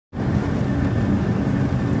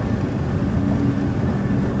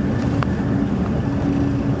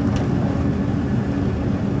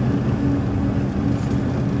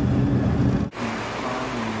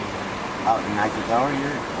Hey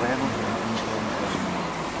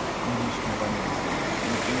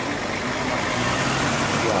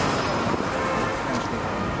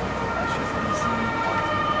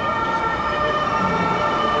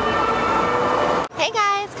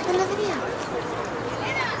guys, come in the video.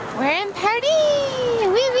 We're in Paris!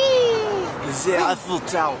 Wee wee! The Eiffel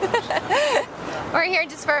Tower. We're here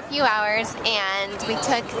just for a few hours and we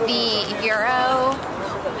took the Euro,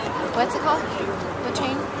 what's it called? The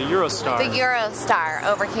train? The Eurostar. The Eurostar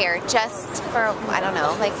over here just for, I don't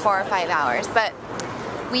know, like 4 or 5 hours. But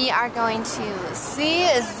we are going to see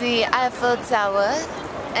the Eiffel Tower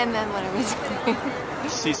and then what are we doing?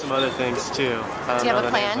 See some other things too. Do you have a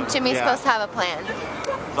plan? Jimmy's supposed to have a plan.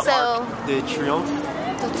 The Arc de Triomphe.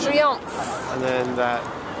 The Triomphe. And then that.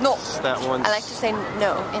 No. That one. I like to say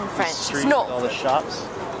no in French. Street No. with all the shops.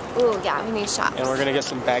 Ooh, yeah, we need shops. And we're gonna get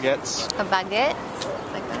some baguettes. A baguette,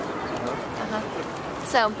 like that.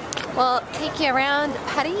 So we'll take you around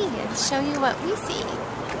Paris and show you what we see.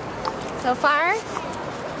 So far,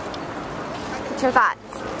 what's your thoughts?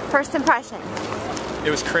 First impression. It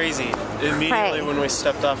was crazy. Immediately when we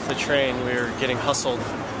stepped off the train, we were getting hustled.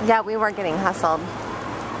 Yeah, we were getting hustled.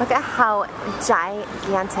 Look at how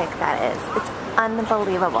gigantic that is. It's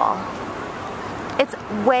unbelievable. It's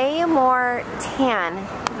way more tan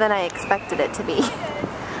than I expected it to be.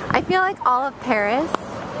 I feel like all of Paris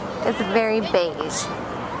is very beige.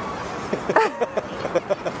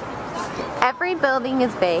 Every building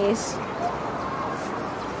is beige.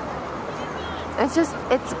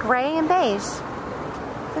 It's gray and beige. It's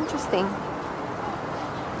interesting.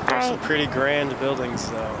 There's some pretty grand buildings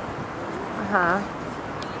though.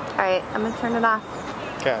 Alright, I'm gonna turn it off.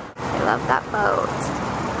 Okay. I love that boat.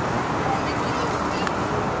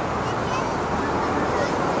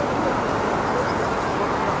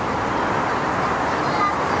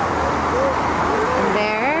 And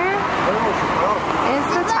there is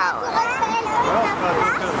the tower.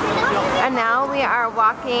 And now we are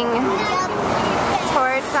walking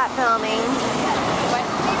towards that building.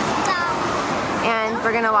 And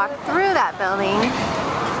we're gonna walk through that building.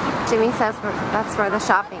 Jimmy says that's where the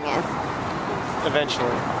shopping is.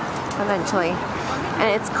 Eventually. Eventually. And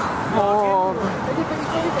it's cold.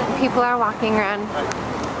 People are walking around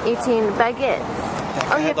eating baguettes.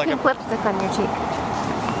 Oh, you have pink lipstick on your cheek.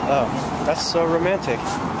 Oh, that's so romantic.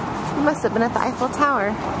 You must have been at the Eiffel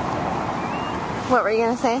Tower. What were you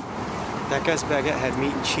gonna say? That guy's baguette had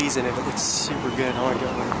meat and cheese in it. It looked super good. I want to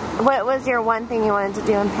get one. What was your one thing you wanted to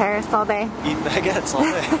do in Paris all day? Eat baguettes all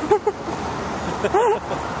day.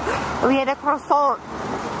 We had a croissant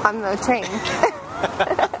on the train. A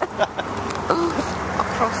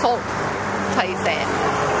croissant. That's how you say it.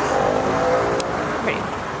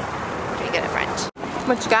 Pretty good at French.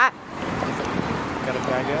 What you got? Got a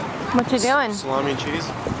baguette. What you doing? Salami and cheese.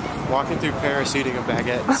 Walking through Paris eating a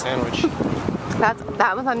baguette sandwich.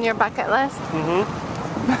 That was on your bucket list? Mm-hmm.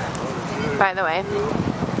 By the way,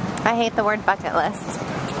 I hate the word bucket list.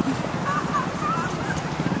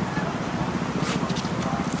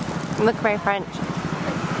 Look very French.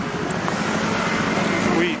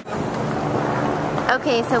 Sweet.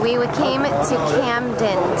 Okay, so we came to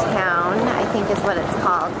Camden town, I think is what it's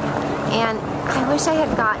called. And I wish I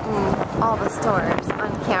had gotten all the stores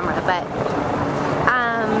on camera, but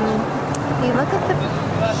if you look at the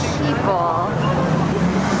people,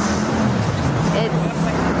 it's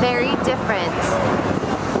very different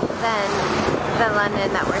than the London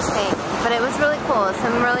that we're staying in. But it was really cool.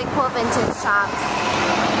 Some really cool vintage shops,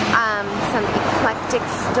 some eclectic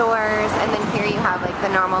stores, and then here you have like the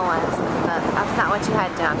normal ones. That's not what you had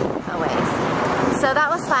down a ways. So that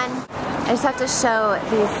was fun. I just have to show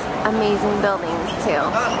these amazing buildings too.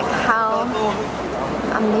 Like how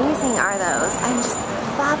amazing are those? I just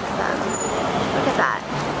love them. Look at that.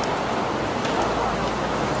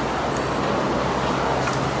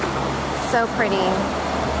 So pretty.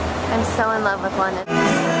 I'm so in love with London.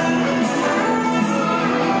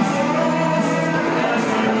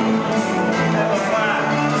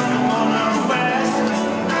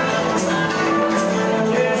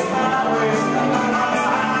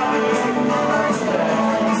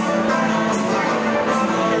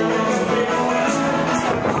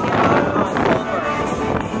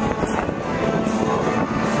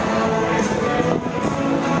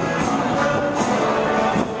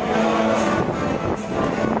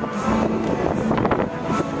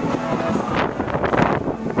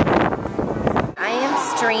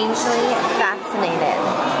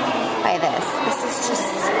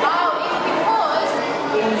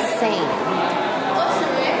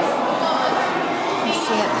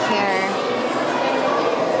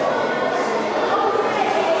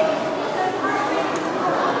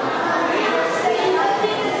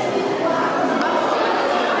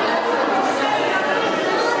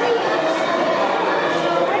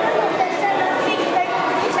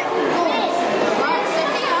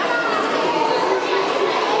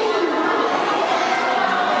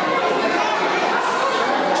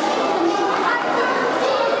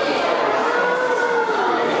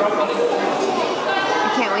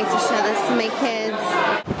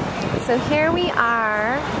 So here we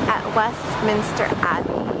are at Westminster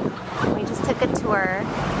Abbey. We just took a tour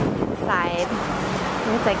inside. I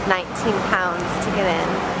think it's like 19 pounds to get in.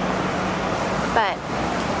 But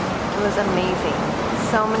it was amazing.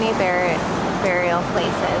 So many burial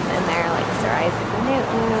places in there, like Sir Isaac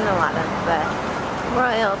Newton, a lot of the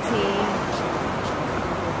royalty.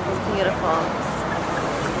 It's beautiful.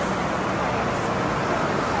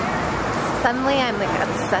 Suddenly I'm like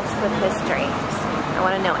obsessed with history. I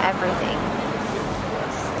want to know everything.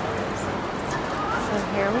 So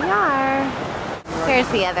here we are. Here's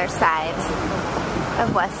the other side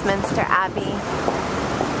of Westminster Abbey.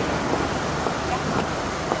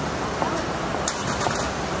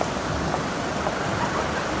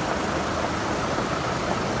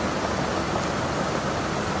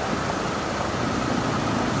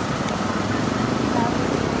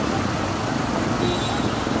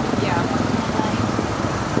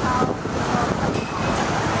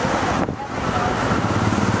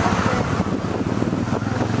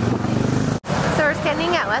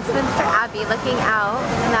 Standing at Westminster Abbey looking out,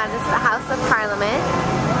 and that is the House of Parliament,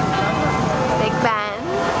 Big Ben,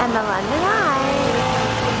 and the London Eye.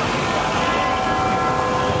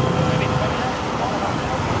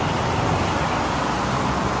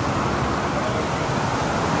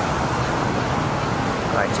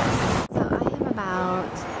 Gorgeous. So I am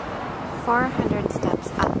about 400 steps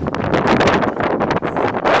up.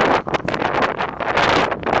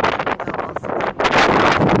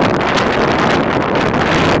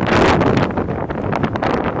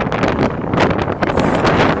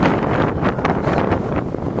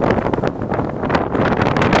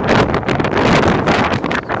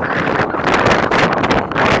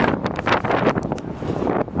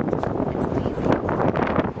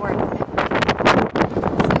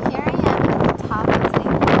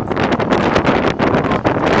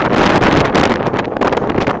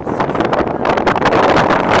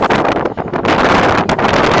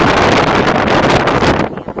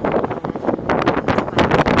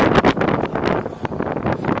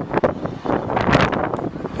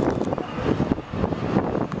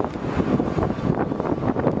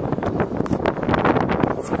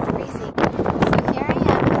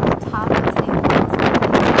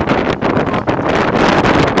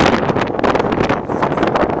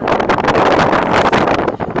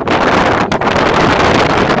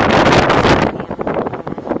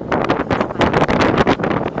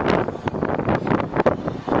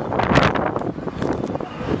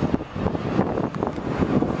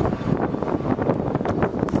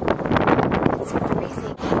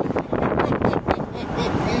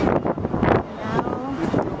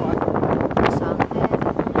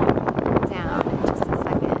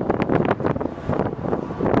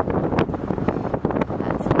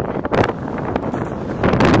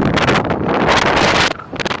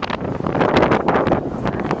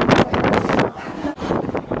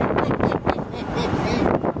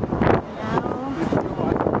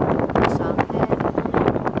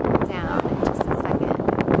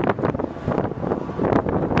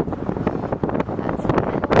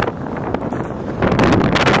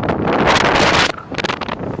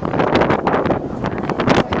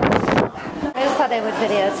 I would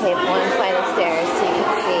videotape one flight of stairs so you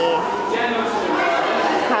could see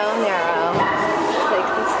how narrow, like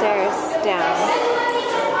the stairs down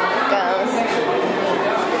goes.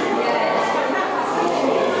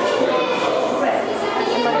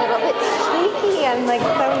 I'm a little bit shaky. I'm like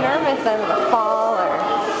so nervous I'm gonna fall, or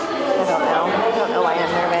I don't know why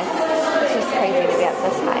I'm nervous.